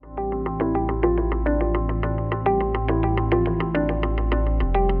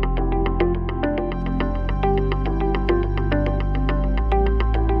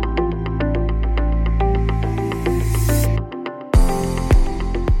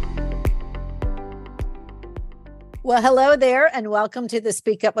Well, hello there, and welcome to the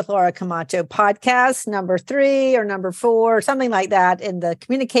Speak Up with Laura Camacho podcast, number 3 or number 4, something like that, in the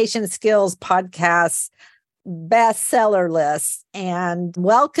Communication Skills Podcast bestseller list. And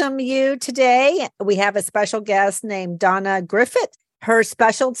welcome you today. We have a special guest named Donna Griffit. Her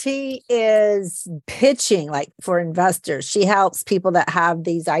specialty is pitching, like for investors. She helps people that have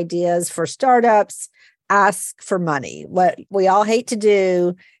these ideas for startups ask for money, what we all hate to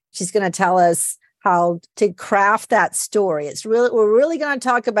do. She's going to tell us how to craft that story. We're really going to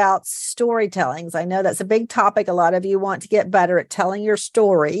talk about storytelling. I know that's a big topic. A lot of you want to get better at telling your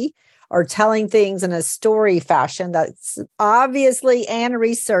story or telling things in a story fashion that's obviously and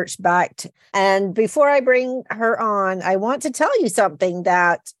research backed. And before I bring her on, I want to tell you something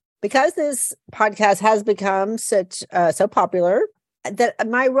that because this podcast has become so popular, that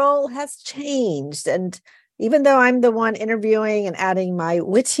my role has changed. And even though I'm the one interviewing and adding my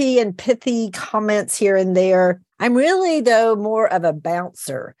witty and pithy comments here and there, I'm really, though, more of a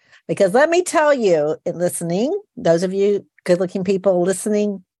bouncer. Because let me tell you, in listening, those of you good-looking people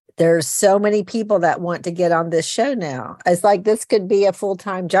listening, there's so many people that want to get on this show now. It's like this could be a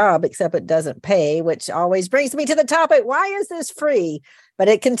full-time job, except it doesn't pay, which always brings me to the topic, why is this free? But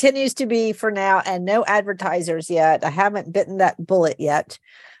it continues to be for now, and no advertisers yet. I haven't bitten that bullet yet.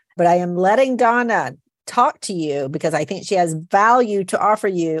 But I am letting Donna talk to you because I think she has value to offer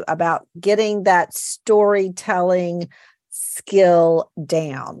you about getting that storytelling skill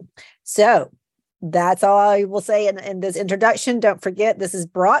down. So that's all I will say in this introduction. Don't forget, this is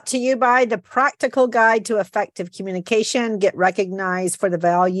brought to you by the Practical Guide to Effective Communication. Get recognized for the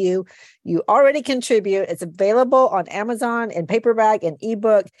value you already contribute. It's available on Amazon in paperback and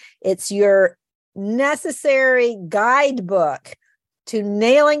ebook. It's your necessary guidebook to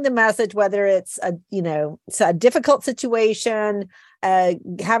nailing the message, whether it's a difficult situation,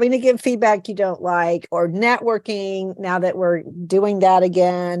 having to give feedback you don't like, or networking now that we're doing that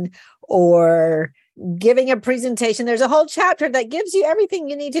again, or giving a presentation. There's a whole chapter that gives you everything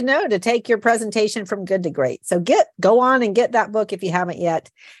you need to know to take your presentation from good to great. So go on and get that book if you haven't yet.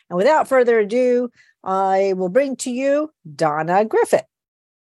 And without further ado, I will bring to you Donna Griffit.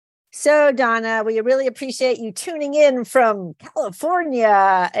 So, Donna, we really appreciate you tuning in from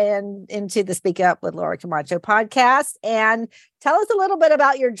California and into the Speak Up with Laura Camacho podcast. And tell us a little bit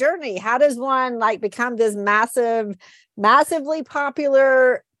about your journey. How does one become this massively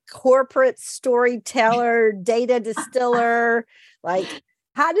popular corporate storyteller, data distiller?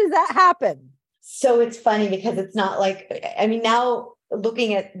 How does that happen? So it's funny because it's not now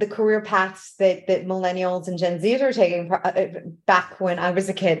looking at the career paths that millennials and Gen Zs are taking, back when I was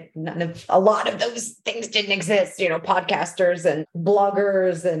a kid, a lot of those things didn't exist, podcasters and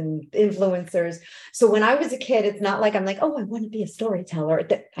bloggers and influencers. So when I was a kid, it's not like I'm like, oh, I want to be a storyteller.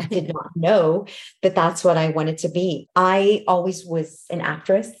 I did not know that that's what I wanted to be. I always was an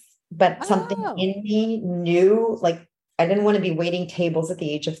actress, but something in me knew, I didn't want to be waiting tables at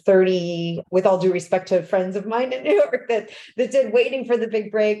the age of 30, with all due respect to friends of mine in New York that did waiting for the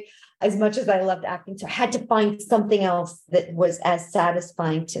big break, as much as I loved acting. So I had to find something else that was as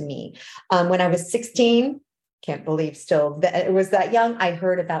satisfying to me. When I was 16, can't believe still that it was that young, I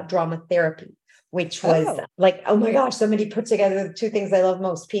heard about drama therapy, which was oh my gosh, somebody put together the two things I love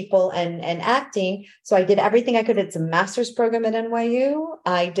most, people and acting. So I did everything I could. It's a master's program at NYU.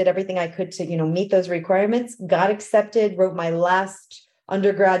 I did everything I could to, meet those requirements, got accepted, wrote my last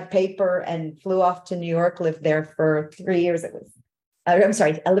undergrad paper and flew off to New York, lived there for 3 years. I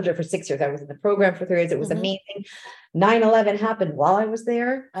lived there for 6 years. I was in the program for 3 years. It was amazing. 9/11 happened while I was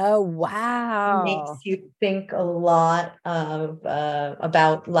there. Oh, wow. It makes you think a lot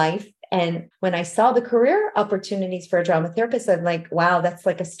about life. And when I saw the career opportunities for a drama therapist, I'm like, wow, that's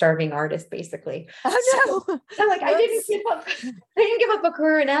like a starving artist, basically. Oh, no. So I didn't give up a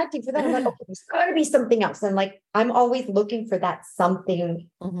career in acting for that. I'm like, okay, there's got to be something else. And I'm always looking for that something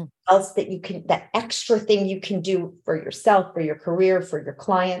else that extra thing you can do for yourself, for your career, for your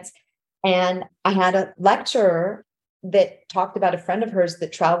clients. And I had a lecturer that talked about a friend of hers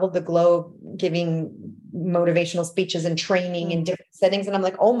that traveled the globe giving motivational speeches and training in different settings. And I'm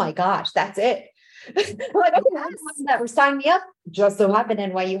like, oh my gosh, that's it. Never signed me up. Just so happened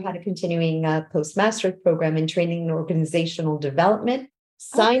NYU had a continuing postmaster's program in training and organizational development.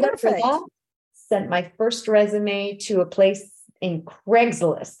 Signed up for that. Sent my first resume to a place in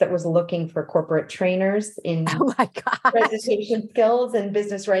Craigslist that was looking for corporate trainers in presentation skills and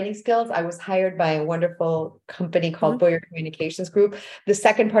business writing skills. I was hired by a wonderful company called Boyer Communications Group. The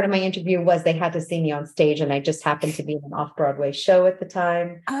second part of my interview was they had to see me on stage, and I just happened to be in an off-Broadway show at the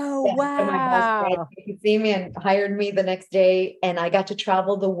time. Oh, wow. So my boss could see me and hired me the next day, and I got to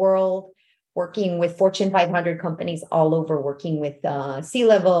travel the world working with Fortune 500 companies all over, working with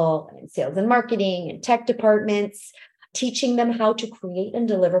C-level and sales and marketing and tech departments, teaching them how to create and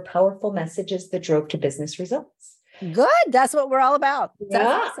deliver powerful messages that drove to business results. Good. That's what we're all about.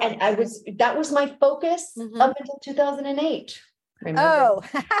 That's awesome. And that was my focus up until 2008. Oh,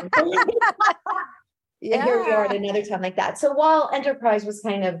 yeah. And here we are at another time like that. So while enterprise was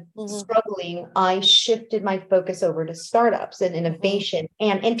kind of struggling, I shifted my focus over to startups and innovation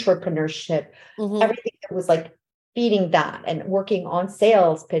and entrepreneurship, everything that was like feeding that, and working on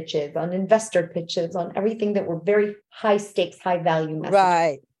sales pitches, on investor pitches, on everything that were very high stakes, high value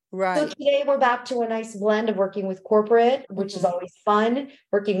messages. Right. So today we're back to a nice blend of working with corporate, which is always fun,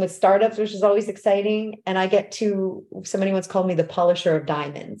 working with startups, which is always exciting. And I get to, somebody once called me the polisher of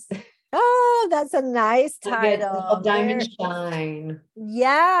diamonds. Oh, that's a nice title. Diamond shine.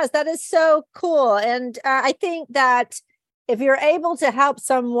 Yes, that is so cool. And I think that if you're able to help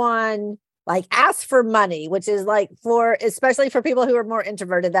someone like ask for money, which is like especially for people who are more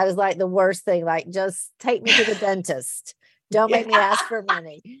introverted, that is like the worst thing. Like, just take me to the dentist. Don't make me ask for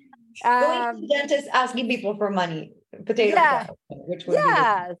money. Going to the dentist, asking people for money. Potato salad, which would be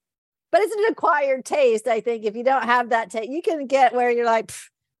but it's an acquired taste. I think if you don't have that taste, you can get where you're like,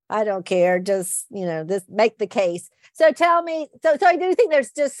 I don't care. Just, this make the case. So tell me, so I do think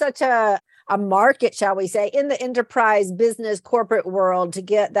there's just such a market, shall we say, in the enterprise business corporate world to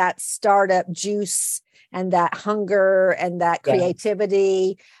get that startup juice and that hunger and that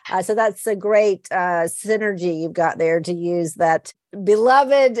creativity. So that's a great synergy you've got there to use that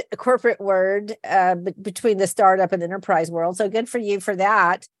beloved corporate word between the startup and enterprise world. So good for you for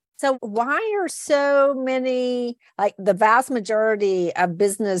that. So why are so many, like the vast majority of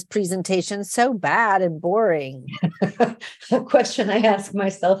business presentations, so bad and boring? A question I ask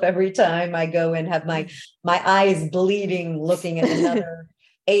myself every time I go and have my eyes bleeding looking at another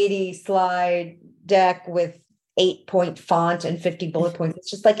 80 slide deck with 8-point font and 50 bullet points.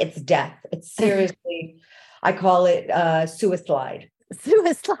 It's just like, it's death. It's seriously, I call it suislide.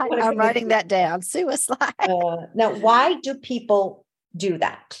 Suislide. I'm writing that down. Suislide. Now, why do people do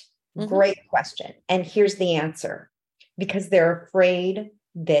that? Great question. And here's the answer. Because they're afraid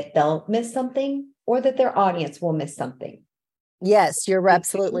that they'll miss something or that their audience will miss something. Yes, you're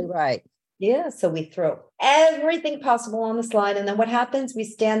absolutely right. Yeah. So we throw everything possible on the slide. And then what happens? We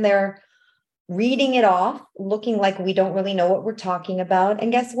stand there reading it off, looking like we don't really know what we're talking about.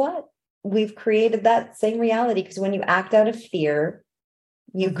 And guess what? We've created that same reality, because when you act out of fear,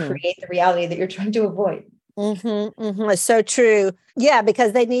 you create the reality that you're trying to avoid. It's so true. Yeah,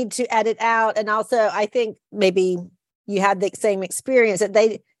 because they need to edit out. And also, I think maybe you had the same experience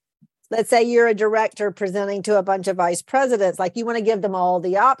that let's say you're a director presenting to a bunch of vice presidents, like you want to give them all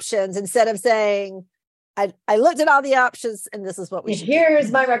the options instead of saying, I looked at all the options and this is what we should do.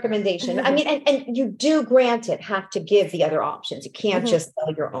 Here's my recommendation. I mean, and you do, granted, have to give the other options. You can't just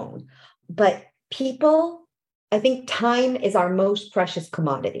sell your own. But people, I think time is our most precious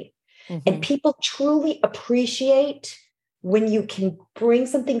commodity. And people truly appreciate when you can bring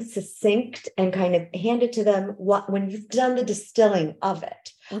something succinct and kind of hand it to them when you've done the distilling of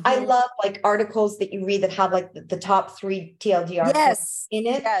it. I love like articles that you read that have like the top 3 TLDR in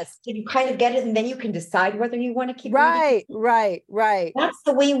it. Yes. So you kind of get it and then you can decide whether you want to keep reading. Right. That's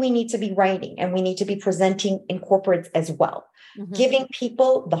the way we need to be writing, and we need to be presenting in corporates as well. Giving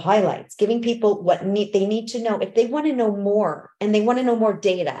people the highlights, giving people what they need to know. If they want to know more and they want to know more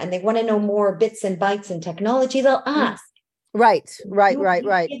data and they want to know more bits and bytes and technology, they'll ask. Right.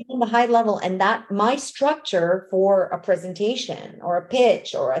 On the high level. And that my structure for a presentation or a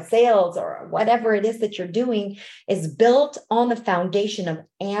pitch or a sales or whatever it is that you're doing is built on the foundation of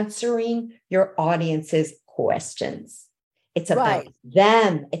answering your audience's questions. It's about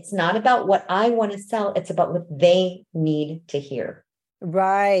them. It's not about what I want to sell. It's about what they need to hear.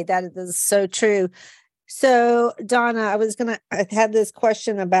 Right. That is so true. So Donna, I had this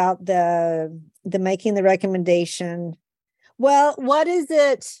question about the making the recommendation. Well, what is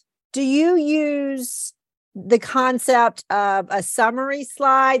it? Do you use the concept of a summary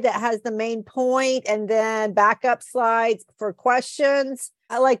slide that has the main point and then backup slides for questions?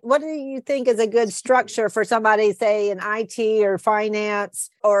 Like, what do you think is a good structure for somebody, say in IT or finance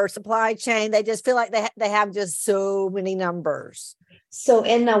or supply chain? They just feel like they have just so many numbers. So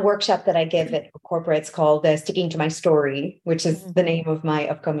in a workshop that I give at corporates called Sticking to My Story, which is the name of my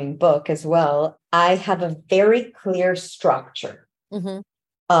upcoming book as well, I have a very clear structure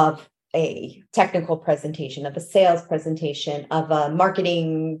of a technical presentation, of a sales presentation, of a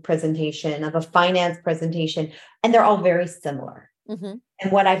marketing presentation, of a finance presentation, and they're all very similar.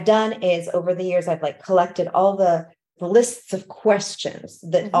 And what I've done is over the years, I've like collected all the lists of questions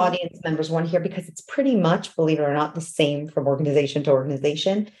that audience members want to hear, because it's pretty much, believe it or not, the same from organization to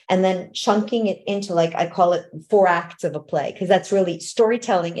organization. And then chunking it into, like, I call it 4 acts of a play, because that's really,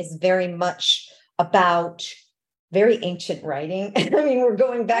 storytelling is very much about very ancient writing. I mean, we're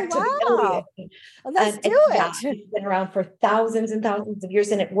going back to the Iliad. Well, let's do it. It's been around for thousands and thousands of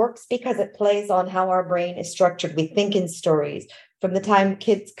years, and it works because it plays on how our brain is structured. We think in stories. From the time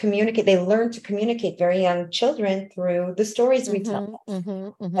kids communicate, they learn to communicate, very young children, through the stories we tell.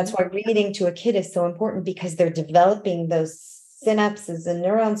 That's why reading to a kid is so important, because they're developing those synapses and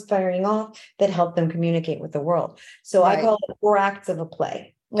neurons firing off that help them communicate with the world. So I call it 4 acts of a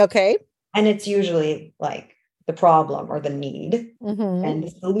play. Okay. And it's usually like the problem or the need and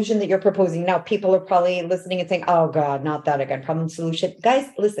the solution that you're proposing. Now, people are probably listening and saying, oh God, not that again. Problem, solution. Guys,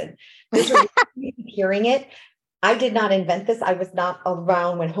 listen, hearing it. I did not invent this. I was not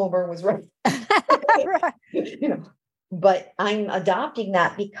around when Homer was writing. But I'm adopting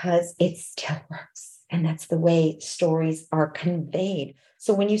that because it still works. And that's the way stories are conveyed.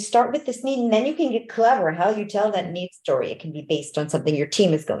 So when you start with this need, and then you can get clever how you tell that need story. It can be based on something your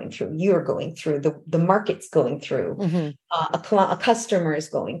team is going through, you're going through, the market's going through, a customer is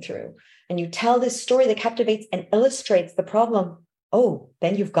going through. And you tell this story that captivates and illustrates the problem. Oh,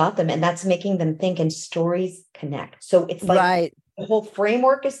 then you've got them. And that's making them think, and stories connect. So it's like the whole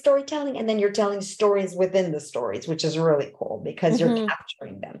framework is storytelling. And then you're telling stories within the stories, which is really cool because you're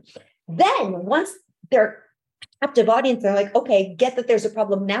capturing them. Then once they're captive audience, they're like, okay, get that there's a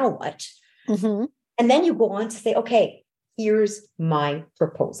problem. Now what? And then you go on to say, okay, here's my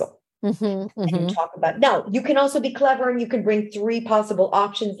proposal. And you talk about, now you can also be clever and you can bring 3 possible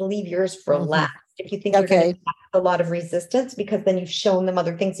options, leave yours for last. If you think you're going to have a lot of resistance, because then you've shown them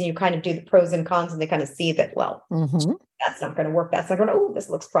other things and you kind of do the pros and cons and they kind of see that, well, that's not going to work. That's not going to, oh, this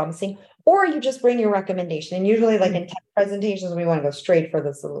looks promising. Or you just bring your recommendation. And usually like in tech presentations, we want to go straight for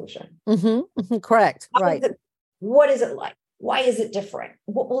the solution. Correct. Right. What is it like? Why is it different?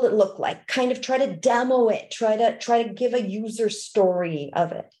 What will it look like? Kind of try to demo it. Try to give a user story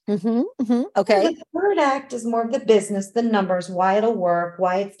of it. Okay. And the 3rd act is more of the business, the numbers, why it'll work,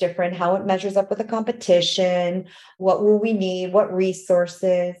 why it's different, how it measures up with the competition, what will we need, what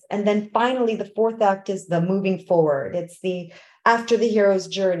resources. And then finally, the 4th act is the moving forward. It's the after the hero's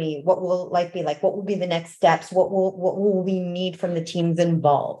journey. What will life be like? What will be the next steps? What will we need from the teams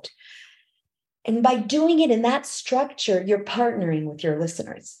involved? And by doing it in that structure, you're partnering with your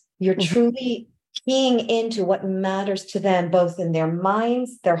listeners. You're truly keying into what matters to them, both in their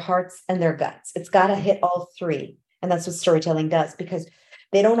minds, their hearts, and their guts. It's got to hit all 3. And that's what storytelling does, because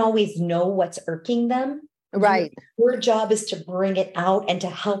they don't always know what's irking them. Right. Your job is to bring it out and to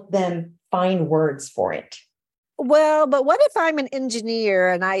help them find words for it. Well, but what if I'm an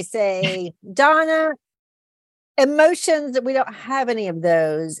engineer and I say, Donna, emotions, we don't have any of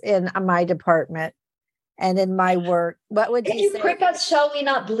those in my department and in my work. What would you say? Prick us, shall we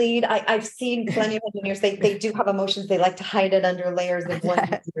not bleed? I've seen plenty of engineers. They do have emotions. They like to hide it under layers of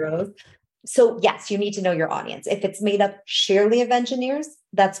 1s and 0s. So yes, you need to know your audience. If it's made up sheerly of engineers,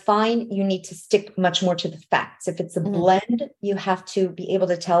 that's fine. You need to stick much more to the facts. If it's a blend, you have to be able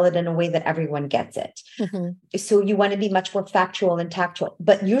to tell it in a way that everyone gets it. So you want to be much more factual and tactual.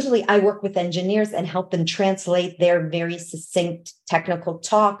 But usually I work with engineers and help them translate their very succinct technical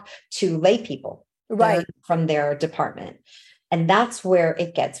talk to lay people from their department. And that's where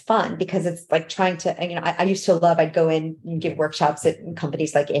it gets fun, because it's like trying to, I used to love, I'd go in and give workshops at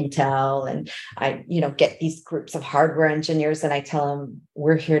companies like Intel, and I, get these groups of hardware engineers and I tell them,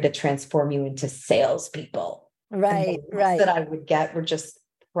 we're here to transform you into salespeople. Right. That I would get were just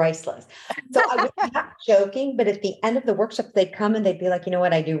priceless. So I was not joking, but at the end of the workshop, they'd come and they'd be like, you know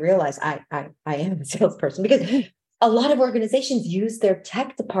what, I do realize I am a salesperson, because a lot of organizations use their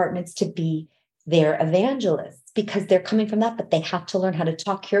tech departments to be their evangelists, because they're coming from that, but they have to learn how to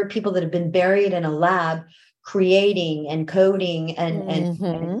talk. Here are people that have been buried in a lab creating and coding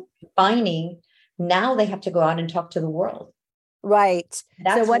and defining. Now they have to go out and talk to the world. Right.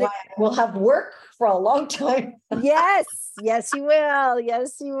 That's why we'll have work for a long time. Yes, you will.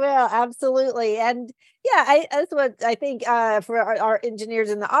 Yes, you will. Absolutely. And yeah, that's what I think for our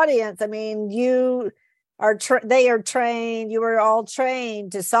engineers in the audience. I mean, they are trained, you are all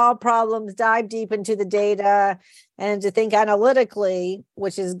trained to solve problems, dive deep into the data, and to think analytically,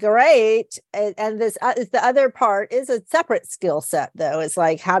 which is great. And this is the other part is a separate skill set, though. It's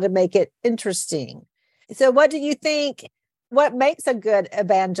like how to make it interesting. So what do you think, what makes a good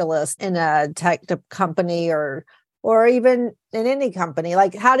evangelist in a tech company or even in any company?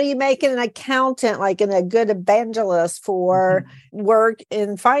 Like, how do you make it an accountant, like a good evangelist for work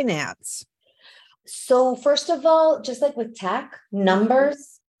in finance? So first of all, just like with tech,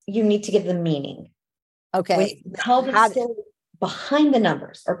 numbers, you need to give them meaning. Okay. When you tell the story behind the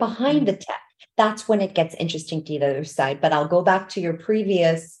numbers or behind the tech, that's when it gets interesting to the other side. But I'll go back to your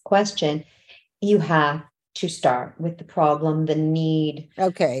previous question. You have to start with the problem, the need.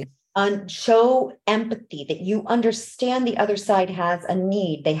 Okay. Show empathy, that you understand the other side has a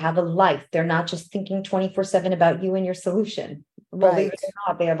need. They have a life. They're not just thinking 24/7 about you and your solution. Believe it or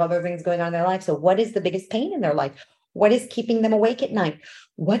not, they have other things going on in their life. So what is the biggest pain in their life? What is keeping them awake at night?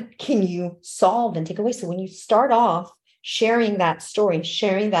 What can you solve and take away? So when you start off sharing that story,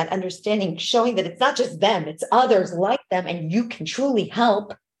 sharing that understanding, showing that it's not just them, it's others like them, and you can truly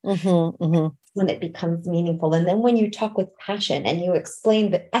help, when it becomes meaningful. And then when you talk with passion and you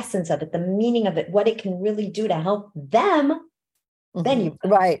explain the essence of it, the meaning of it, what it can really do to help them, then you.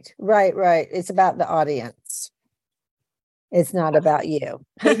 Right. It's about the audience. It's not about you.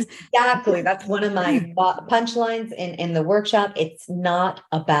 Exactly. That's one of my punchlines in the workshop. It's not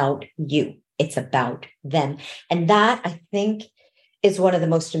about you. It's about them. And that, I think, is one of the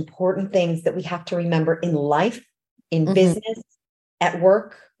most important things that we have to remember in life, in business, at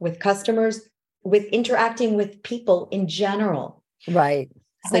work, with customers, with interacting with people in general. Right.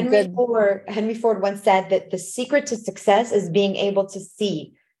 Henry Ford once said that the secret to success is being able to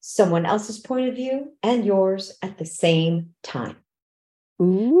see someone else's point of view and yours at the same time.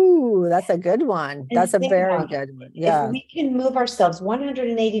 Ooh, that's a good one. That's a very good one. Yeah. If we can move ourselves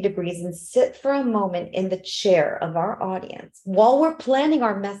 180 degrees and sit for a moment in the chair of our audience while we're planning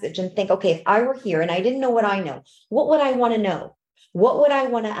our message and think, okay, if I were here and I didn't know what I know, what would I want to know? What would I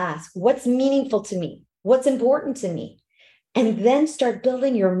want to ask? What's meaningful to me? What's important to me? And then start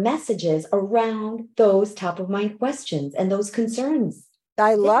building your messages around those top of mind questions and those concerns.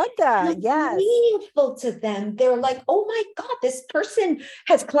 I love that. Yes. Meaningful to them. They're like, oh my God, this person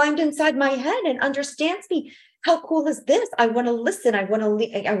has climbed inside my head and understands me. How cool is this? I want to listen. I want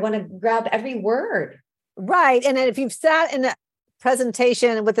to grab every word. Right. And then if you've sat in a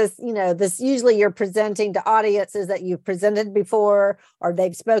presentation with this, this usually you're presenting to audiences that you've presented before or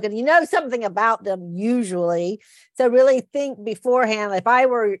they've spoken, something about them usually. So really think beforehand, if I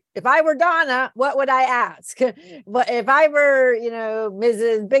were Donna, what would I ask? But if I were,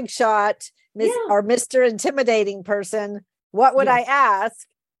 Mrs. Big Shot, or Mr. Intimidating person, what would I ask?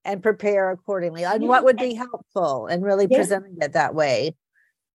 And prepare accordingly. And what would be helpful and really presenting it that way.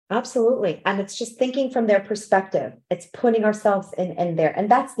 Absolutely. And it's just thinking from their perspective. It's putting ourselves in there. And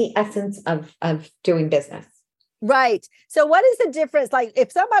that's the essence of doing business. Right. So what is the difference? Like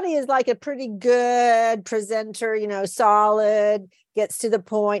if somebody is like a pretty good presenter, solid, gets to the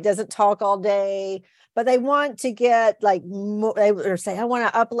point, doesn't talk all day, but they want to get like more, or say, I want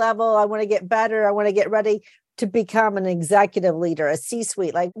to up level. I want to get better. I want to get ready to become an executive leader, a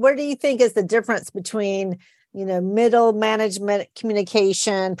C-suite. Like, where do you think is the difference between middle management,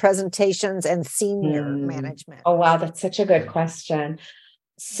 communication, presentations, and senior management? Oh, wow. That's such a good question.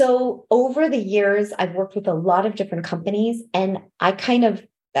 So over the years, I've worked with a lot of different companies, and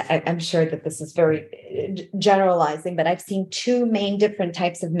I'm sure that this is very generalizing, but I've seen two main different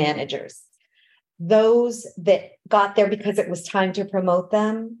types of managers. Those that got there because it was time to promote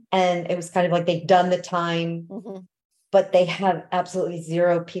them, and it was kind of like they'd done the time, but they have absolutely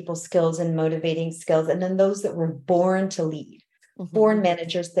zero people skills and motivating skills. And then those that were born to lead, born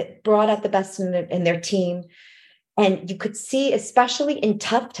managers that brought out the best in their team. And you could see, especially in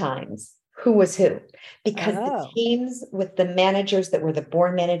tough times, who was who, because the teams with the managers that were the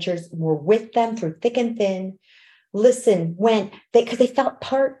born managers were with them through thick and thin, because they felt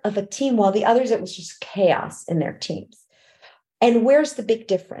part of a team, while the others, it was just chaos in their teams. And where's the big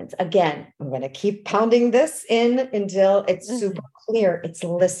difference? Again, I'm going to keep pounding this in until it's super clear. It's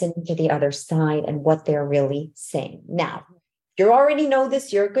listen to the other side and what they're really saying. Now, you already know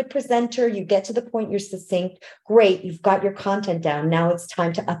this. You're a good presenter. You get to the point. You're succinct. Great. You've got your content down. Now it's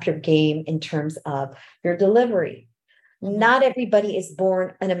time to up your game in terms of your delivery. Not everybody is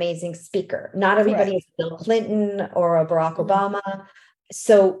born an amazing speaker. Not everybody is Bill Clinton or a Barack Obama.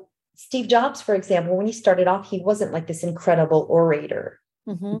 So Steve Jobs, for example, when he started off, he wasn't like this incredible orator.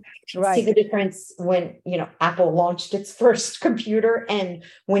 See the difference when, Apple launched its first computer and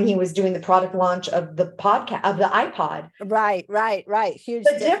when he was doing the product launch of the iPod. Right. Huge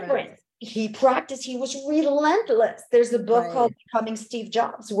difference. He practiced. He was relentless. There's a book called Becoming Steve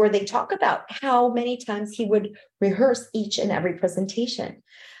Jobs where they talk about how many times he would rehearse each and every presentation.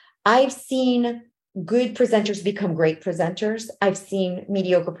 I've seen good presenters become great presenters. I've seen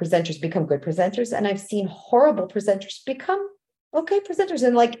mediocre presenters become good presenters. And I've seen horrible presenters become okay presenters.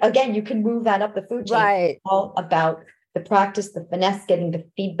 And again, you can move that up the food chain. It's all about the practice, the finesse, getting the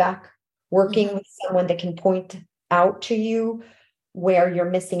feedback working with someone that can point out to you where you're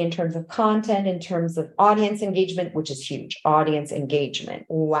missing in terms of content, in terms of audience engagement, which is huge. Audience engagement.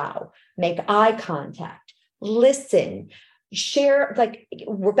 Wow. Make eye contact, listen, share. Like,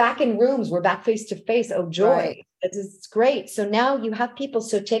 we're back in rooms, we're back face to face. Oh, joy. Right. It's great. So now you have people.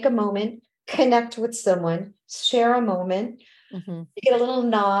 So take a moment, connect with someone, share a moment. You get a little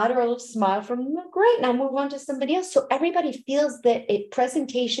nod or a little smile from them. Great. Now move on to somebody else. So everybody feels that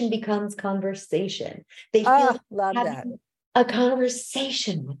presentation becomes conversation. They feel love that. A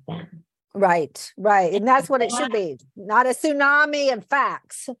conversation with them. Right. And that's what it should be. Not a tsunami of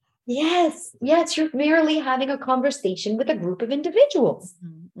facts. Yes. You're merely having a conversation with a group of individuals.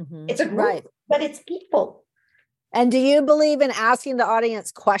 It's a group, but it's people. And do you believe in asking the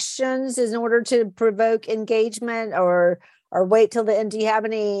audience questions in order to provoke engagement, or wait till the end? Do you have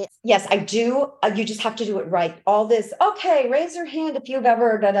any? Yes, I do. You just have to do it right. All this, okay, raise your hand if you've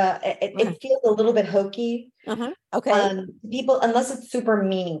ever done it feels a little bit hokey. Okay. People, unless it's super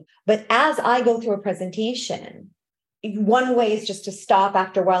meaning. But as I go through a presentation, one way is just to stop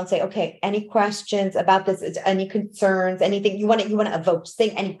after a while and say, okay, any questions about this? Any concerns? Anything you want to evoke?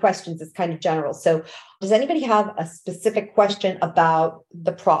 Saying any questions is kind of general. So does anybody have a specific question about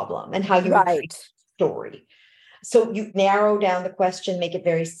the problem and how you would create a story? So you narrow down the question, make it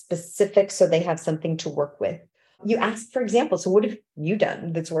very specific so they have something to work with. You ask for example. So what have you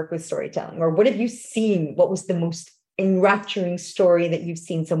done that's worked with storytelling? Or what have you seen? What was the most enrapturing story that you've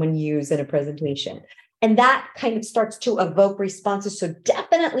seen someone use in a presentation? And that kind of starts to evoke responses. So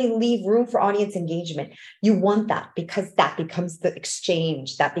definitely leave room for audience engagement. You want that because that becomes the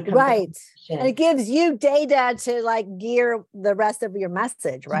exchange. That becomes right. And it gives you data to like gear the rest of your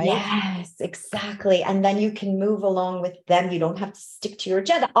message, right? Yes, exactly. And then you can move along with them. You don't have to stick to your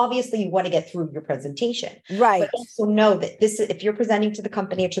agenda. Obviously, you want to get through your presentation. Right. But also know that if you're presenting to the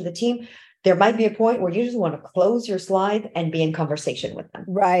company or to the team, there might be a point where you just want to close your slide and be in conversation with them.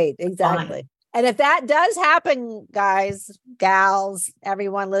 Right. Exactly. And if that does happen, guys, gals,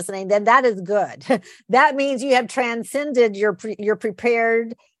 everyone listening, then that is good. That means you have transcended your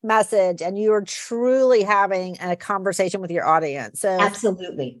prepared message and you are truly having a conversation with your audience. So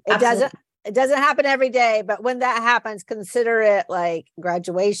absolutely. It doesn't happen every day, but when that happens, consider it like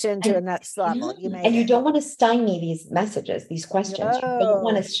graduation to a next level. You don't want to stymie these messages, these questions. You don't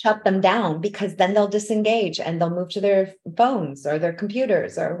want to shut them down because then they'll disengage and they'll move to their phones or their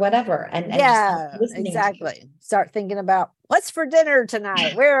computers or whatever. And exactly. Start thinking about what's for dinner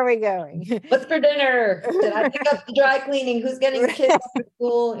tonight. Where are we going? What's for dinner? Did I pick up the dry cleaning? Who's getting the kids to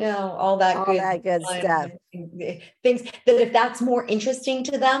school? All that good stuff. Things that if that's more interesting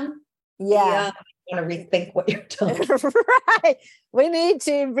to them. Yeah. You want to rethink what you're doing. Right. We need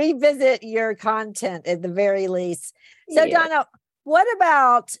to revisit your content at the very least. So Donna, what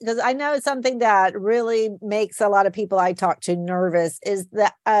about, because I know something that really makes a lot of people I talk to nervous is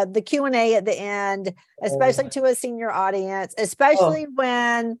the Q&A at the end, especially to a senior audience, especially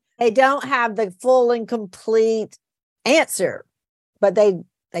when they don't have the full and complete answer, but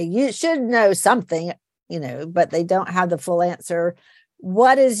you should know something, but they don't have the full answer.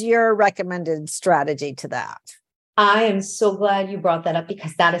 What is your recommended strategy to that? I am so glad you brought that up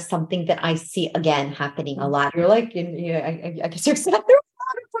because that is something that I see again happening a lot. You're like, I guess you're sitting there a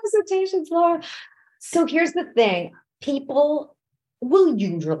lot of presentations, Laura. So here's the thing. People will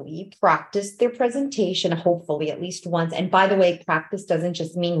usually practice their presentation, hopefully at least once. And by the way, practice doesn't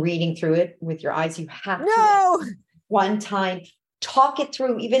just mean reading through it with your eyes. You have to one time talk it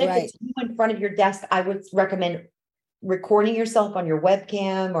through, even if it's you in front of your desk. I would recommend recording yourself on your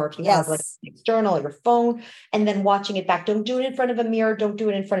webcam, or if you have like external or your phone, and then watching it back. Don't do it in front of a mirror. Don't do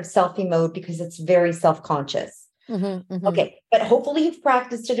it in front of selfie mode because it's very self-conscious. Okay. But hopefully you've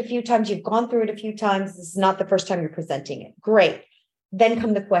practiced it a few times. You've gone through it a few times. This is not the first time you're presenting it. Great. Then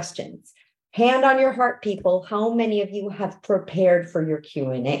come the questions. Hand on your heart, people. How many of you have prepared for your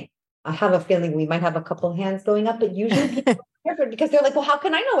Q&A? I have a feeling we might have a couple of hands going up, but usually people prepare for it because they're like, well, how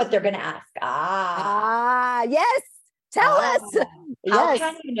can I know what they're going to ask? Yes. Tell us. How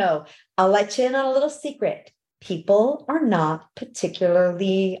can you know? I'll let you in on a little secret. People are not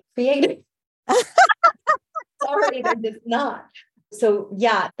particularly creative. Sorry, they're just not. So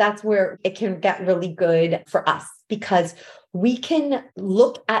that's where it can get really good for us because we can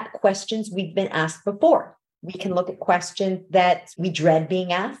look at questions we've been asked before. We can look at questions that we dread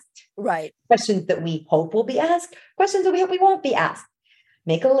being asked. Right. Questions that we hope will be asked. Questions that we hope we won't be asked.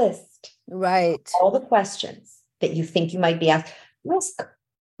 Make a list. Right. All the questions that you think you might be asked. You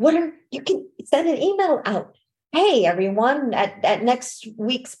can send an email out. Hey, everyone, at next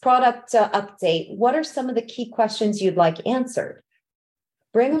week's product update, what are some of the key questions you'd like answered?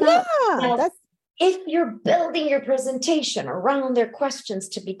 Bring them out. Yeah, Now, if you're building your presentation around their questions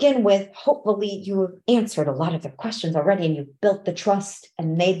to begin with, hopefully you have answered a lot of their questions already and you've built the trust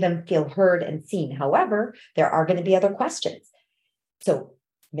and made them feel heard and seen. However, there are going to be other questions. So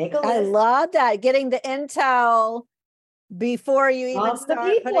make a list. I love that. Getting the intel before you even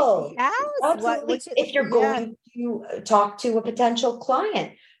start putting. Yes. Absolutely. If you're going to talk to a potential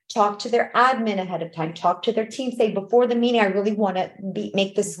client, talk to their admin ahead of time, talk to their team, say before the meeting, I really want to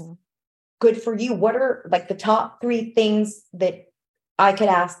make this good for you. What are like the top 3 things that I could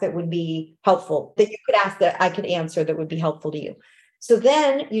ask that would be helpful, that you could ask that I could answer that would be helpful to you? So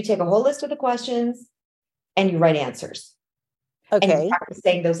then you take a whole list of the questions and you write answers. Okay. And you practice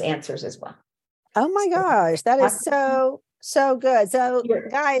saying those answers as well. Oh my gosh, that is so good. So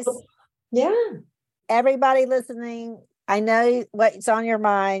guys, everybody listening, I know what's on your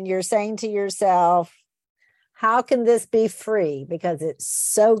mind. You're saying to yourself, how can this be free? Because it's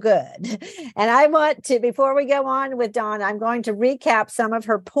so good. And I want to, before we go on with Donna, I'm going to recap some of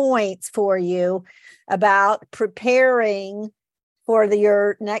her points for you about preparing for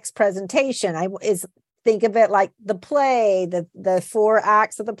your next presentation. Think of it like the play, the 4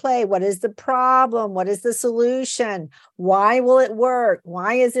 acts of the play. What is the problem? What is the solution? Why will it work?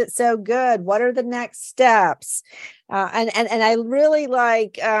 Why is it so good? What are the next steps? And I really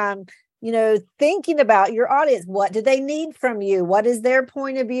like, thinking about your audience. What do they need from you? What is their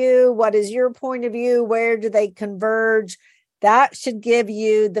point of view? What is your point of view? Where do they converge? That should give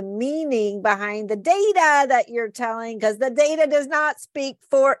you the meaning behind the data that you're telling, because the data does not speak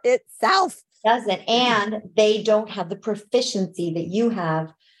for itself. Doesn't. And they don't have the proficiency that you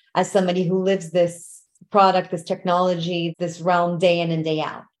have as somebody who lives this product, this technology, this realm day in and day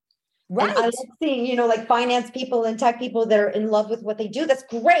out. Right. And I love seeing, like finance people and tech people that are in love with what they do. That's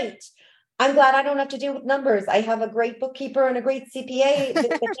great. I'm glad I don't have to deal with numbers. I have a great bookkeeper and a great CPA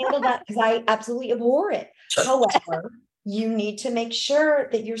that handle that, because I absolutely abhor it. However, you need to make sure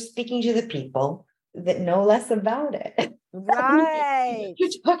that you're speaking to the people that know less about it. Right. You're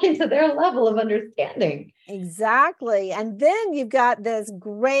talking to their level of understanding. Exactly. And then you've got this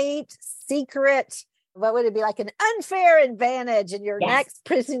great secret, what would it be, like an unfair advantage in your next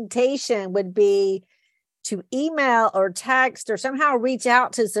presentation would be to email or text or somehow reach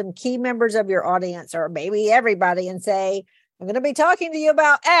out to some key members of your audience, or maybe everybody, and say, I'm going to be talking to you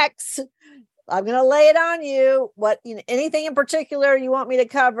about X. I'm going to lay it on you. Anything in particular you want me to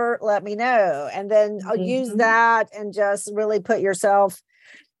cover, let me know. And then I'll use that and just really put yourself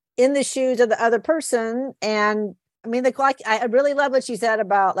in the shoes of the other person. And I mean, I really love what you said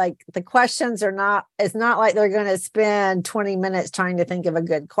about like the questions it's not like they're going to spend 20 minutes trying to think of a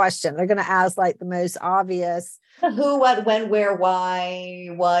good question. They're going to ask like the most obvious. Who, what, when, where, why,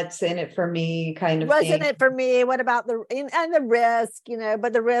 what's in it for me kind of what's thing. In it for me? What about the risk,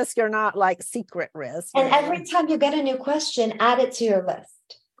 but the risk are not like secret risk. And every time you get a new question, add it to your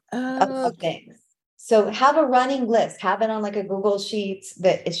list of things. So have a running list, have it on like a Google Sheets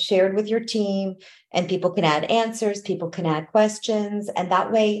that is shared with your team, and people can add answers, people can add questions. And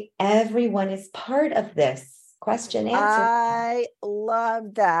that way everyone is part of this question answer. I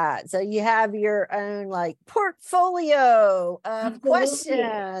love that. So you have your own like portfolio of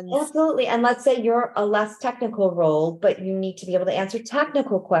questions. Absolutely. And let's say you're a less technical role, but you need to be able to answer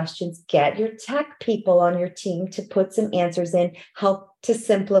technical questions. Get your tech people on your team to put some answers in, help to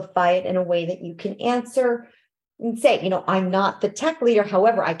simplify it in a way that you can answer and say, I'm not the tech leader.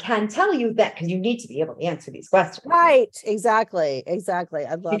 However, I can tell you that, because you need to be able to answer these questions. Right. Exactly.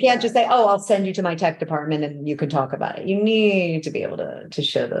 I love You can't just say, I'll send you to my tech department and you can talk about it. You need to be able to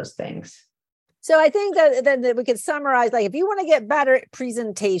show those things. So I think that we could summarize, like, if you want to get better at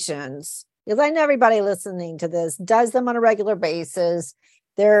presentations, because I know everybody listening to this does them on a regular basis.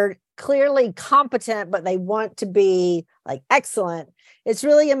 They're clearly competent, but they want to be like excellent. It's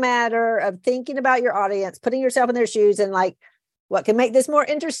really a matter of thinking about your audience, putting yourself in their shoes, and like, what can make this more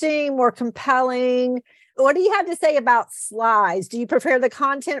interesting, more compelling? What do you have to say about slides? Do you prepare the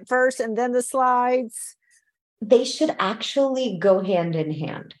content first and then the slides? They should actually go hand in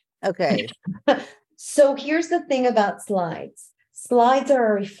hand. Okay. So here's the thing about slides. Slides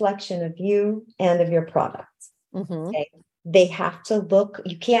are a reflection of you and of your product. Okay? They have to look,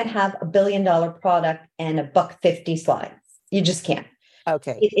 you can't have $1 billion product and $1.50 slides. You just can't.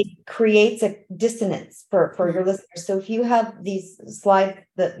 Okay. It creates a dissonance for your listeners. So if you have these slides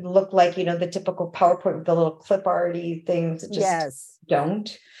that look like, the typical PowerPoint with the little clip arty things, just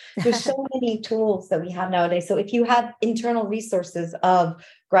don't. There's so many tools that we have nowadays. So if you have internal resources of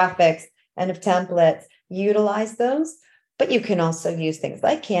graphics and of templates, utilize those. But you can also use things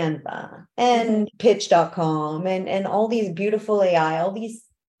like Canva and pitch.com and all these beautiful AI, all these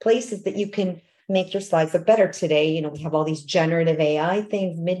places that you can make your slides look better. Today, you know, we have all these generative AI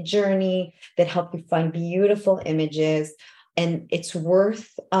things, Midjourney, that help you find beautiful images, and it's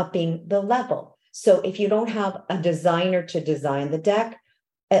worth upping the level. So if you don't have a designer to design the deck,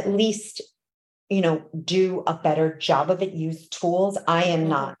 at least, you know, do a better job of it. Use tools. I am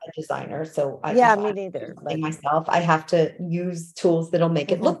not a designer, so me neither. Myself, I have to use tools that'll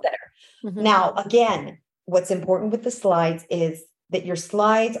make it look better. Now, again, what's important with the slides is that your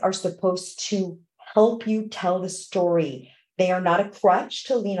slides are supposed to help you tell the story. They are not a crutch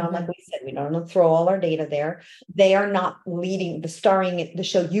to lean on. Like we said, we don't throw all our data there. They are not leading, starring the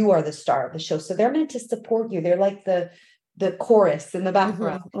show. You are the star of the show. So they're meant to support you. They're like the chorus in the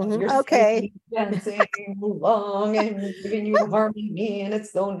background. You're okay. Dancing along and giving you harmony, and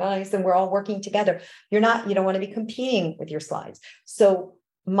it's so nice. And we're all working together. You don't want to be competing with your slides. So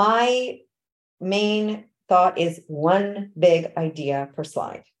my main thought is one big idea per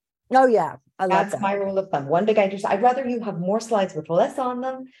slide. Oh yeah. That's my rule of thumb. One big idea. I'd rather you have more slides with less on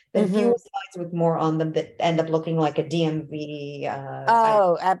them than fewer slides with more on them that end up looking like a DMV.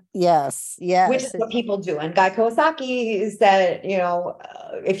 Yes. Which is what people do. And Guy Kawasaki said, you know,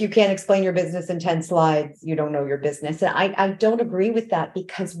 if you can't explain your business in 10 slides, you don't know your business. And I don't agree with that,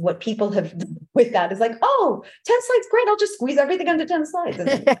 because what people have done with that is like, oh, 10 slides, great. I'll just squeeze everything under 10 slides and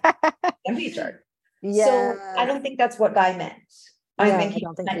then MV chart. Yeah. So I don't think that's what Guy meant. I think he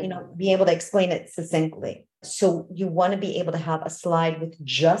meant, you know, be able to explain it succinctly. So you want to be able to have a slide with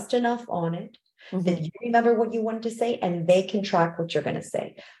just enough on it that you remember what you wanted to say, and they can track what you're going to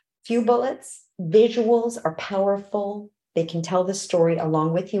say. Few bullets, visuals are powerful. They can tell the story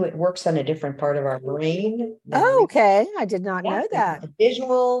along with you. It works on a different part of our brain. Oh, okay. I did not know that. The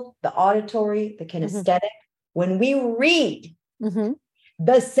visual, the auditory, the kinesthetic. When we read,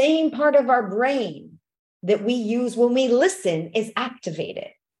 the same part of our brain that we use when we listen is activated.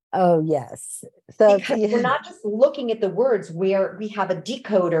 Oh, yes. So because we're not just looking at the words, we have a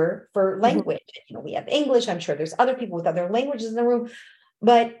decoder for language. You know, we have English. I'm sure there's other people with other languages in the room.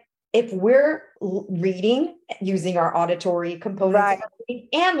 But if we're reading using our auditory components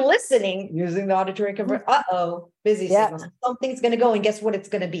and listening using the auditory component, busy signals. Something's going to go, and guess what it's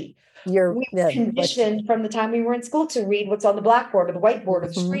going to be? We're conditioned from the time we were in school to read what's on the blackboard or the whiteboard or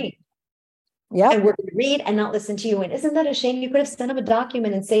the screen. Yeah, and we're going to read and not listen to you. And isn't that a shame? You could have sent them a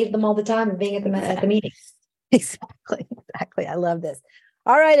document and saved them all the time of being at the meeting. Exactly. I love this.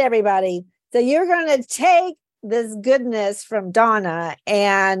 All right, everybody. So you're going to take this goodness from Donna,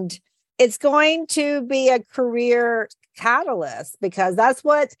 and it's going to be a career catalyst, because that's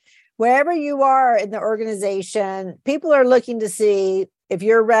what, wherever you are in the organization, people are looking to see if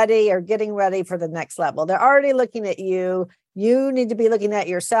you're ready or getting ready for the next level. They're already looking at you. You need to be looking at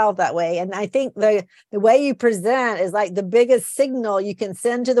yourself that way. And I think the way you present is like the biggest signal you can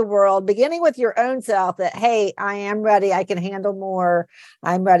send to the world, beginning with your own self, that, hey, I am ready. I can handle more.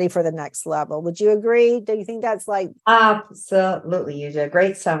 I'm ready for the next level. Would you agree? Do you think that's like? Absolutely. You did a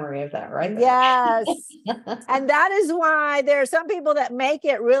great summary of that, right? Yes. And that is why there are some people that make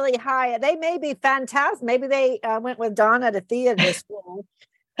it really high. They may be fantastic. Maybe they went with Donna to theater school.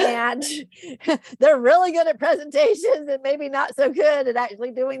 And they're really good at presentations and maybe not so good at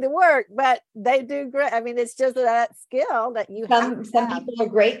actually doing the work, but they do great. I mean, it's just that skill that you have. Some people are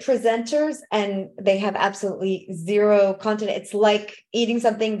great presenters and they have absolutely zero content. It's like eating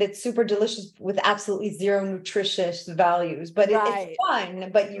something that's super delicious with absolutely zero nutritious values, but it's fun,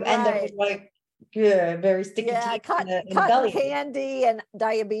 but you end up with like, very sticky teeth in the belly. Candy and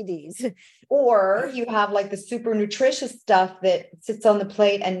diabetes. Or you have like the super nutritious stuff that sits on the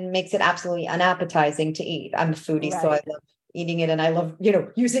plate and makes it absolutely unappetizing to eat. I'm a foodie, so I love eating it, and I love,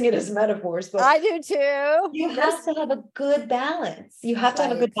 using it as metaphors. But I do too. You have to have a good balance. You have to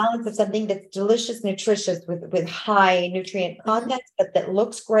have a good balance of something that's delicious, nutritious, with high nutrient content, but that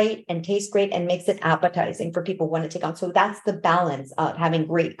looks great and tastes great and makes it appetizing for people who want to take on. So that's the balance of having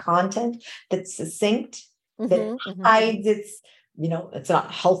great content that's succinct, that hides its, it's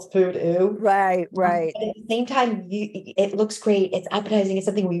not health food. Ew. Right. But at the same time, it looks great. It's appetizing. It's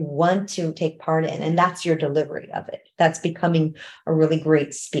something we want to take part in. And that's your delivery of it. That's becoming a really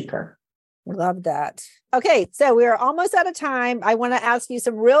great speaker. Love that. Okay. So we're almost out of time. I want to ask you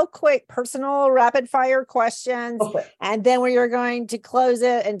some real quick personal rapid fire questions. And then we are going to close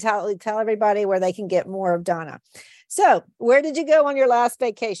it and tell everybody where they can get more of Donna. So where did you go on your last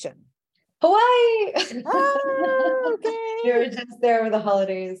vacation? Hawaii. Oh, okay. We were just there over the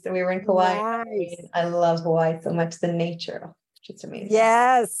holidays, and we were in Kauai. Nice. I love Hawaii so much. The nature, it's amazing.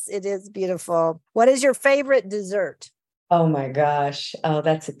 Yes, it is beautiful. What is your favorite dessert? Oh my gosh. Oh,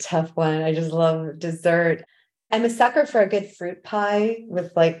 that's a tough one. I just love dessert. I'm a sucker for a good fruit pie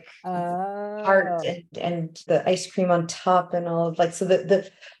with like heart Oh, and the ice cream on top and all of like, so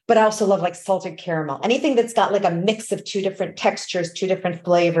but I also love like salted caramel. Anything that's got like a mix of two different textures, two different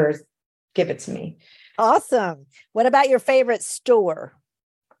flavors, give it to me. awesome. What about your favorite store?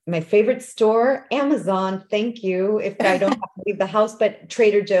 My favorite store, Amazon. Thank you. If I don't have to leave the house, but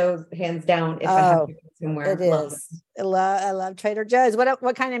Trader Joe's, hands down, if I have Oh, to go somewhere. it Love is. them. I love Trader Joe's.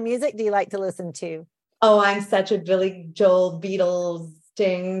 What kind of music do you like to listen to? Oh, I'm such a Billy Joel Beatles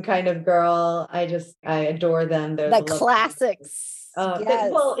Sting kind of girl. I adore them. They're The the love. classics.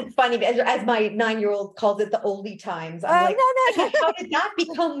 Yes. Well, it's funny as my 9-year-old calls it, the oldie times. I'm like, Oh, no, no. how did that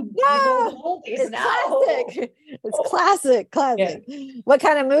become the No, oldies it's now? classic. It's Oh, classic, yeah. classic. What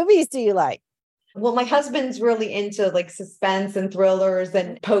kind of movies do you like? Well, my husband's really into like suspense and thrillers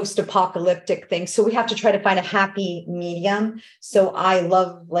and post-apocalyptic things. So we have to try to find a happy medium. So I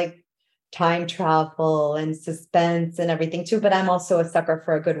love like time travel and suspense and everything too. But I'm also a sucker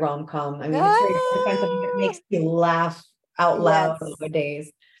for a good rom-com. I mean, it's very hard to find something that makes you laugh out loud Yes,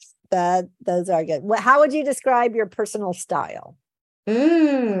 nowadays. those are good. How would you describe your personal style?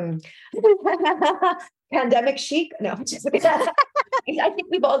 Mm. Pandemic chic? No, just I think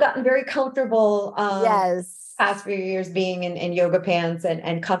we've all gotten very comfortable Yes. past few years being in yoga pants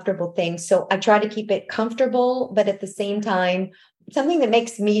and comfortable things. So I try to keep it comfortable, but at the same time, something that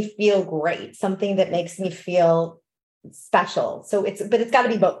makes me feel great, something that makes me feel special. So but it's got to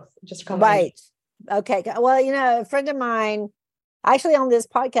be both. Just a combination. Right. Okay. Well, a friend of mine actually on this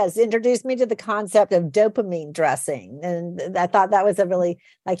podcast introduced me to the concept of dopamine dressing. And I thought that was a really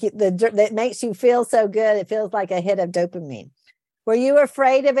that makes you feel so good. It feels like a hit of dopamine. Were you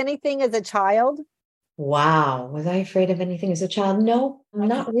afraid of anything as a child? Wow. Was I afraid of anything as a child? No,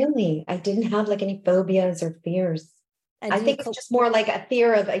 not really. I didn't have like any phobias or feers. And I think it's just more like a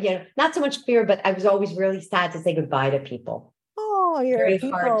fear of, not so much fear, but I was always really sad to say goodbye to people. Oh, you're a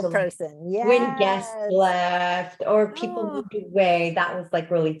Very hard people to like person. when guests Yes. left or people Oh, moved away. That was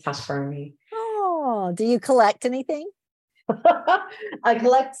like really tough for me. oh, do you collect anything? I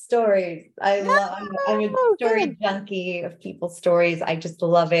collect stories. I'm a Oh, story good. junkie of people's stories. I just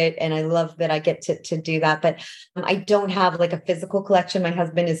love it. And I love that I get to do that. But I don't have like a physical collection. My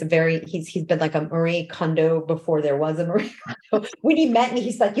husband is he's been like a Marie Kondo before there was a Marie Kondo. When he met me,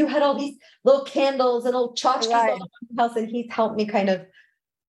 he's like, you had all these little candles and little tchotchkes Right. on the house. And he's helped me kind of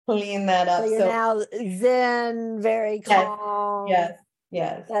clean that up. So you're now zen, very calm. Yes.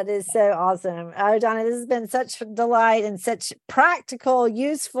 Yes. That is so awesome. Oh, Donna, this has been such a delight and such practical,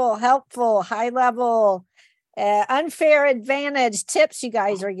 useful, helpful, high level, unfair advantage tips you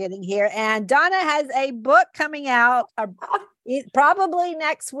guys are getting here. And Donna has a book coming out probably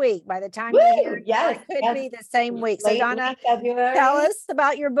next week by the time you hear it. Yes, It could be the same week. So Donna, February. tell us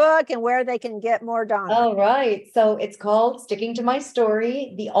about your book and where they can get more Donna. All right. So it's called Sticking to My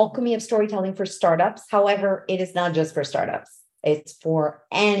Story, The Alchemy of Storytelling for Startups. However, it is not just for startups. It's for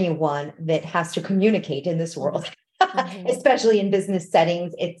anyone that has to communicate in this world, especially in business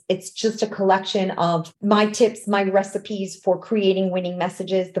settings. It's just a collection of my tips, my recipes for creating winning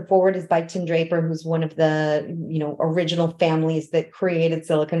messages. The forward is by Tim Draper, who's one of the original families that created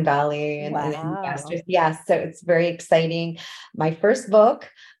Silicon Valley and investors. Yes, so it's very exciting. My first book,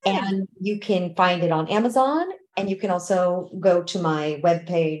 and you can find it on Amazon. And you can also go to my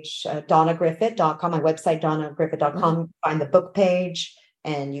webpage, donnagriffit.com, my website, donnagriffit.com, find the book page,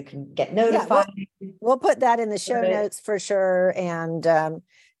 and you can get notified. Yeah, we'll put that in the show notes for sure. And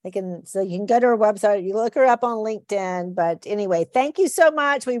you can go to her website, you look her up on LinkedIn. But anyway, thank you so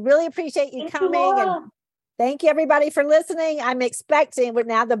much. We really appreciate you coming. And thank you everybody for listening. I'm expecting, but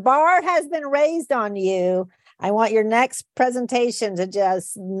now the bar has been raised on you. I want your next presentation to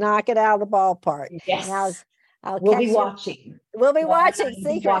just knock it out of the ballpark. Yes. Now, we'll be watching. We'll be watching.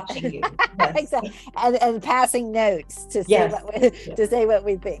 Watching you. Yes. Exactly. And passing notes to say what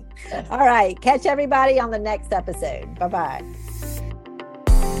we think. Yes. All right. Catch everybody on the next episode. Bye-bye.